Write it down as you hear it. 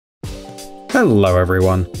Hello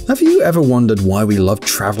everyone! Have you ever wondered why we love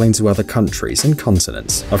traveling to other countries and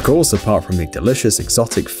continents? Of course, apart from the delicious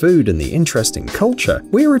exotic food and the interesting culture,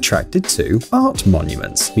 we are attracted to art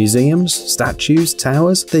monuments. Museums, statues,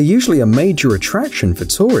 towers, they're usually a major attraction for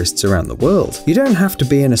tourists around the world. You don't have to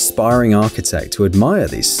be an aspiring architect to admire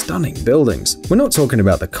these stunning buildings. We're not talking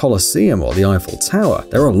about the Colosseum or the Eiffel Tower.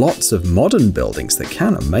 There are lots of modern buildings that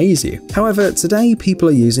can amaze you. However, today people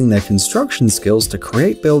are using their construction skills to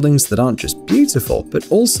create buildings that aren't just beautiful,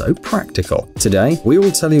 but also practical. Today, we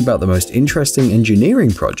will tell you about the most interesting engineering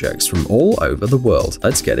projects from all over the world.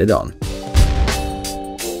 Let's get it on.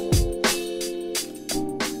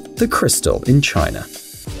 The Crystal in China.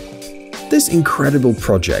 This incredible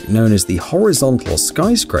project, known as the Horizontal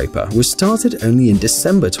Skyscraper, was started only in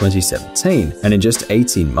December 2017, and in just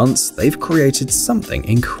 18 months, they've created something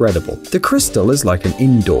incredible. The Crystal is like an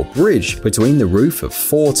indoor bridge between the roof of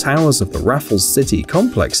 4 towers of the Raffles City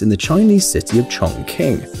complex in the Chinese city of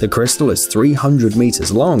Chongqing. The Crystal is 300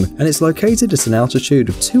 meters long, and it's located at an altitude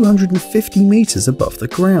of 250 meters above the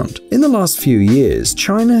ground. In the last few years,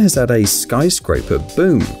 China has had a skyscraper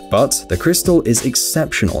boom, but the Crystal is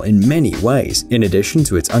exceptional in many ways. In addition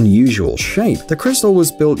to its unusual shape, the Crystal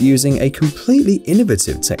was built using a completely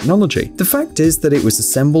innovative technology. The fact is that it was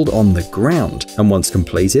assembled on the ground, and once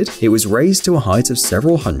completed, it was raised to a height of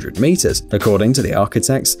several hundred meters. According to the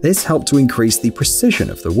architects, this helped to increase the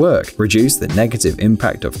precision of the work, reduce the negative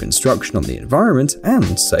impact of construction on the environment,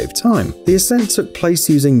 and save time. The ascent took place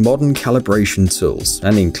using modern calibration tools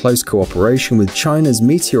and in close cooperation with China's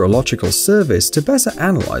Meteorological Service to better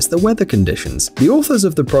analyze the weather conditions. The authors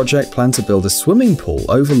of the project plan to build a swimming pool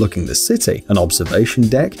overlooking the city, an observation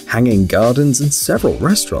deck, hanging gardens, and several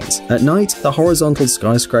restaurants. At night, the horizontal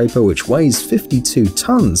skyscraper, which weighs 52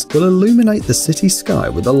 tons, will illuminate the city sky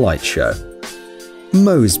with a light show.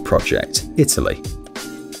 Mose Project, Italy.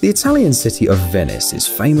 The Italian city of Venice is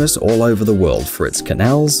famous all over the world for its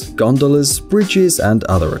canals, gondolas, bridges, and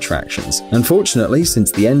other attractions. Unfortunately,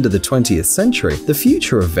 since the end of the 20th century, the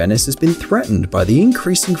future of Venice has been threatened by the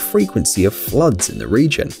increasing frequency of floods in the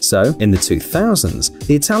region. So, in the 2000s,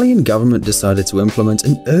 the Italian government decided to implement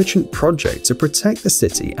an urgent project to protect the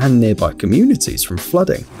city and nearby communities from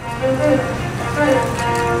flooding.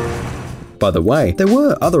 By the way, there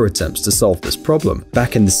were other attempts to solve this problem.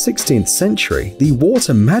 Back in the 16th century, the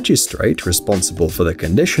water magistrate responsible for the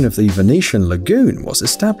condition of the Venetian lagoon was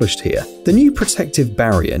established here. The new protective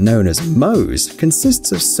barrier, known as Mose,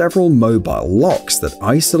 consists of several mobile locks that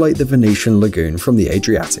isolate the Venetian lagoon from the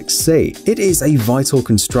Adriatic Sea. It is a vital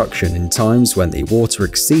construction in times when the water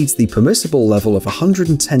exceeds the permissible level of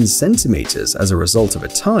 110 centimeters as a result of a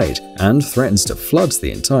tide and threatens to flood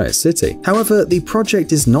the entire city. However, the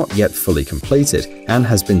project is not yet fully completed and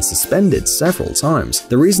has been suspended several times.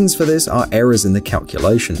 The reasons for this are errors in the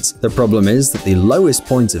calculations. The problem is that the lowest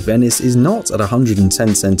point of Venice is not at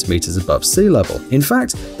 110 centimeters above sea level. In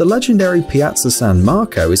fact, the legendary Piazza San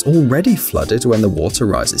Marco is already flooded when the water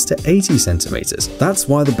rises to 80 centimeters. That's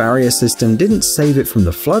why the barrier system didn't save it from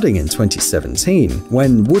the flooding in 2017,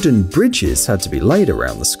 when wooden bridges had to be laid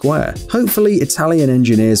around the square. Hopefully, Italian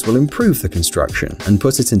engineers will improve the construction and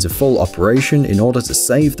put it into full operation in order to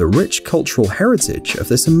save the rich cultural heritage of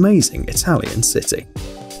this amazing Italian city.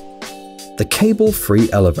 The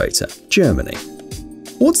cable-free elevator, Germany.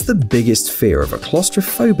 What's the biggest fear of a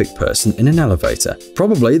claustrophobic person in an elevator?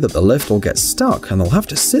 Probably that the lift will get stuck and they'll have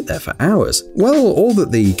to sit there for hours. Well, or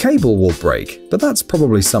that the cable will break, but that's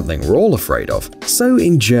probably something we're all afraid of. So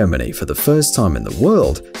in Germany, for the first time in the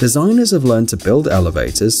world, designers have learned to build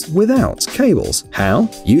elevators without cables. How?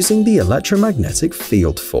 Using the electromagnetic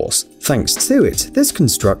field force. Thanks to it, this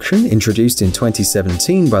construction, introduced in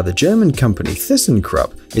 2017 by the German company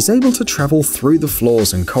ThyssenKrupp, is able to travel through the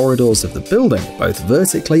floors and corridors of the building both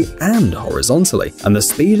vertically and horizontally, and the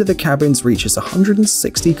speed of the cabins reaches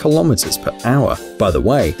 160 kilometers per hour. By the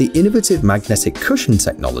way, the innovative magnetic cushion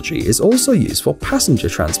technology is also used for passenger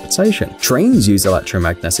transportation. Trains use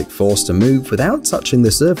electromagnetic force to move without touching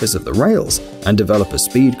the surface of the rails and develop a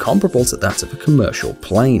speed comparable to that of a commercial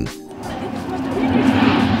plane.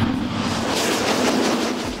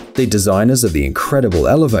 The designers of the incredible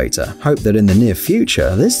elevator hope that in the near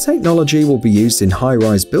future, this technology will be used in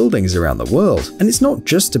high-rise buildings around the world. And it's not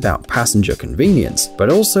just about passenger convenience,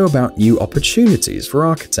 but also about new opportunities for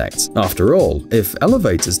architects. After all, if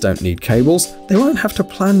elevators don't need cables, they won't have to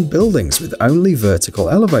plan buildings with only vertical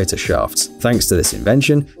elevator shafts. Thanks to this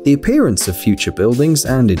invention, the appearance of future buildings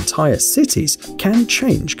and entire cities can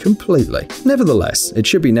change completely. Nevertheless, it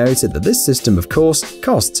should be noted that this system, of course,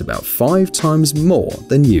 costs about 5 times more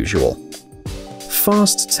than usual.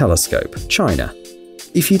 Fast telescope, China.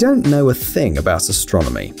 If you don't know a thing about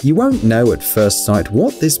astronomy, you won't know at first sight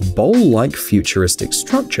what this bowl-like futuristic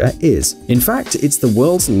structure is. In fact, it's the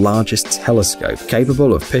world's largest telescope,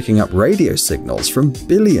 capable of picking up radio signals from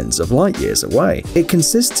billions of light years away. It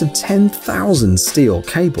consists of 10,000 steel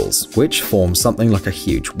cables, which form something like a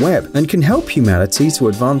huge web, and can help humanity to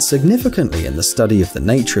advance significantly in the study of the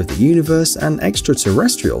nature of the universe and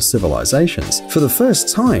extraterrestrial civilizations. For the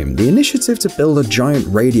first time, the initiative to build a giant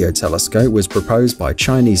radio telescope was proposed by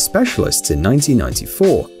Chinese specialists in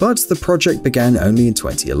 1994, but the project began only in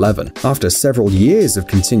 2011. After several years of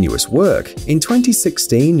continuous work, in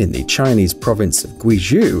 2016 in the Chinese province of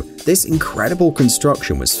Guizhou, this incredible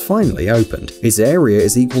construction was finally opened. Its area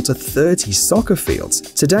is equal to 30 soccer fields.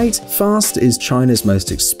 To date, FAST is China's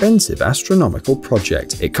most expensive astronomical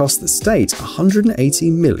project. It cost the state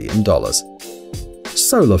 $180 million.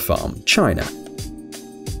 Solar farm, China.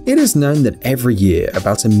 It is known that every year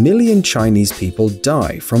about 1 million Chinese people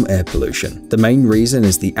die from air pollution. The main reason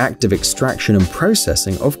is the active extraction and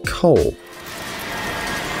processing of coal.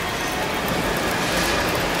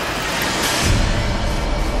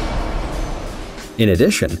 In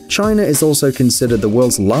addition, China is also considered the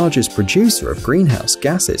world's largest producer of greenhouse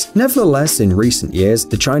gases. Nevertheless, in recent years,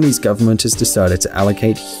 the Chinese government has decided to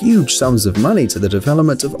allocate huge sums of money to the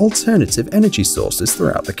development of alternative energy sources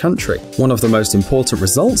throughout the country. One of the most important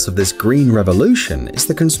results of this green revolution is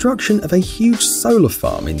the construction of a huge solar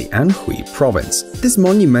farm in the Anhui province. This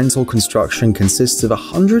monumental construction consists of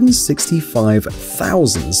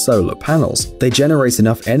 165,000 solar panels. They generate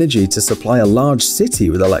enough energy to supply a large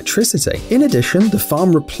city with electricity. In addition, the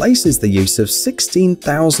farm replaces the use of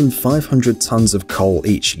 16,500 tons of coal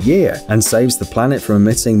each year and saves the planet from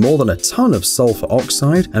emitting more than a ton of sulfur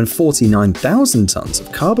oxide and 49,000 tons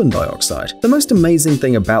of carbon dioxide. The most amazing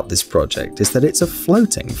thing about this project is that it's a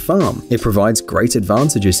floating farm. It provides great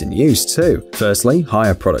advantages in use too. Firstly,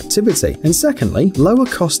 higher productivity, and secondly, lower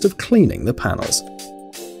cost of cleaning the panels.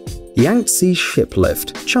 Yangtze ship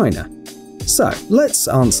lift, China. So, let's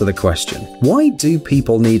answer the question, why do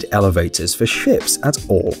people need elevators for ships at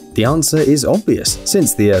all? The answer is obvious.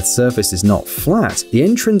 Since the Earth's surface is not flat, the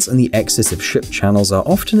entrance and the exit of ship channels are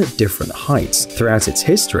often at different heights. Throughout its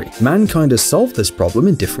history, mankind has solved this problem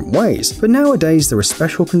in different ways, but nowadays there are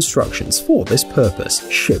special constructions for this purpose,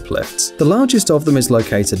 ship lifts. The largest of them is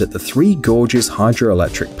located at the Three Gorges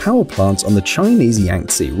hydroelectric power plant on the Chinese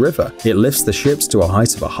Yangtze River. It lifts the ships to a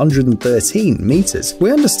height of 113 meters.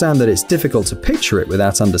 We understand that it's difficult to picture it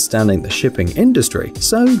without understanding the shipping industry,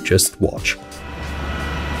 so just watch.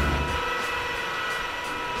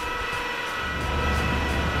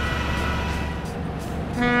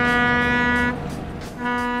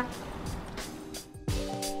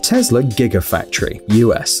 Tesla Gigafactory,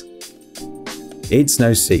 US. It's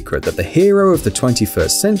no secret that the hero of the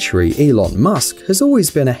 21st century, Elon Musk, has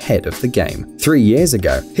always been ahead of the game. 3 years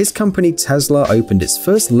ago, his company Tesla opened its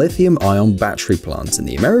first lithium-ion battery plant in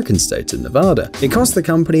the American state of Nevada. It cost the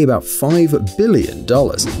company about $5 billion.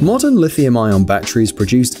 Modern lithium-ion batteries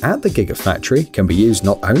produced at the Gigafactory can be used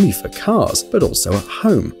not only for cars, but also at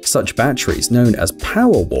home. Such batteries, known as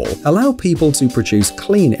Powerwall, allow people to produce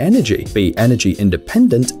clean energy, be energy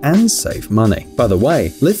independent, and save money. By the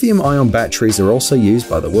way, lithium-ion batteries are also used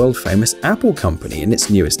by the world-famous Apple company in its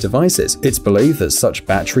newest devices. It's believed that such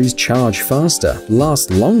batteries charge faster, last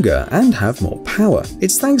longer, and have more power.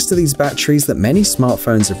 It's thanks to these batteries that many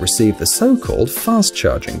smartphones have received the so-called fast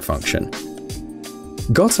charging function.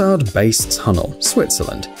 Gotthard Base Tunnel,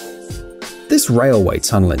 Switzerland. This railway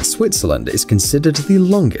tunnel in Switzerland is considered the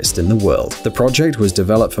longest in the world. The project was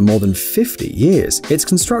developed for more than 50 years. Its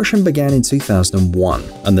construction began in 2001,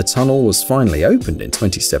 and the tunnel was finally opened in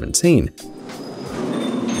 2017.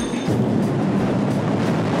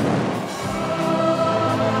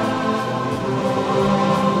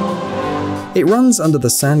 It runs under the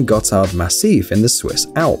San Gotthard Massif in the Swiss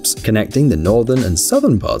Alps, connecting the northern and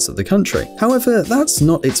southern parts of the country. However, that's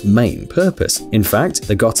not its main purpose. In fact,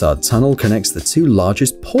 the Gotthard Tunnel connects the two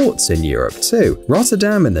largest ports in Europe too,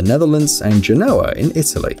 Rotterdam in the Netherlands and Genoa in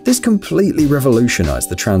Italy. This completely revolutionized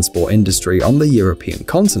the transport industry on the European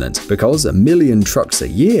continent, because 1 million trucks a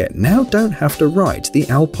year now don't have to ride the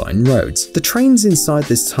Alpine roads. The trains inside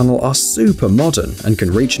this tunnel are super modern and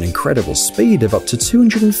can reach an incredible speed of up to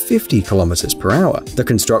 250 km per hour. The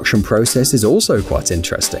construction process is also quite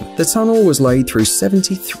interesting. The tunnel was laid through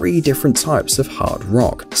 73 different types of hard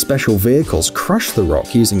rock. Special vehicles crushed the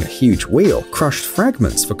rock using a huge wheel, crushed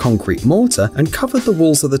fragments for concrete mortar, and covered the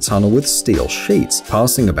walls of the tunnel with steel sheets,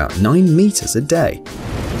 passing about 9 meters a day.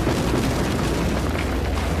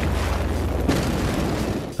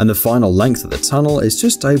 And the final length of the tunnel is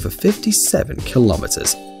just over 57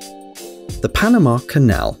 kilometers. The Panama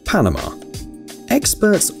Canal, Panama.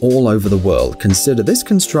 Experts all over the world consider this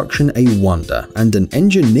construction a wonder and an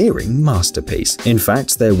engineering masterpiece. In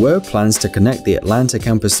fact, there were plans to connect the Atlantic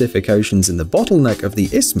and Pacific Oceans in the bottleneck of the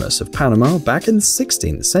Isthmus of Panama back in the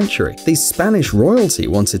 16th century. The Spanish royalty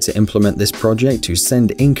wanted to implement this project to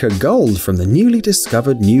send Inca gold from the newly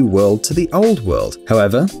discovered New World to the Old World.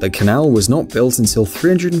 However, the canal was not built until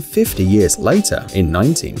 350 years later, in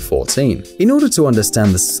 1914. In order to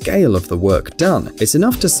understand the scale of the work done, it's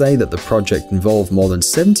enough to say that the project involved more than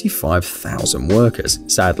 75,000 workers.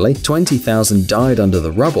 Sadly, 20,000 died under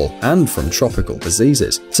the rubble and from tropical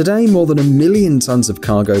diseases. Today, more than 1 million tons of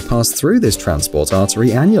cargo pass through this transport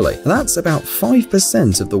artery annually. That's about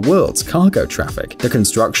 5% of the world's cargo traffic. The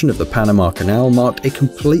construction of the Panama Canal marked a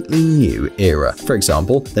completely new era. For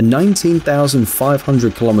example, the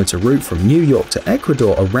 19,500-kilometer route from New York to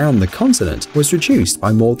Ecuador around the continent was reduced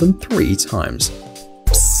by more than 3 times.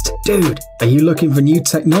 Psst, dude, are you looking for new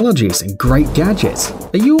technologies and great gadgets?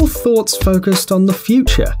 Are your thoughts focused on the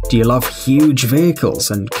future? Do you love huge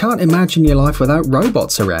vehicles and can't imagine your life without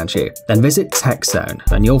robots around you? Then visit TechZone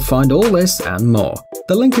and you'll find all this and more.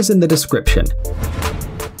 The link is in the description.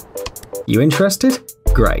 You interested?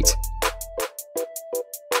 Great.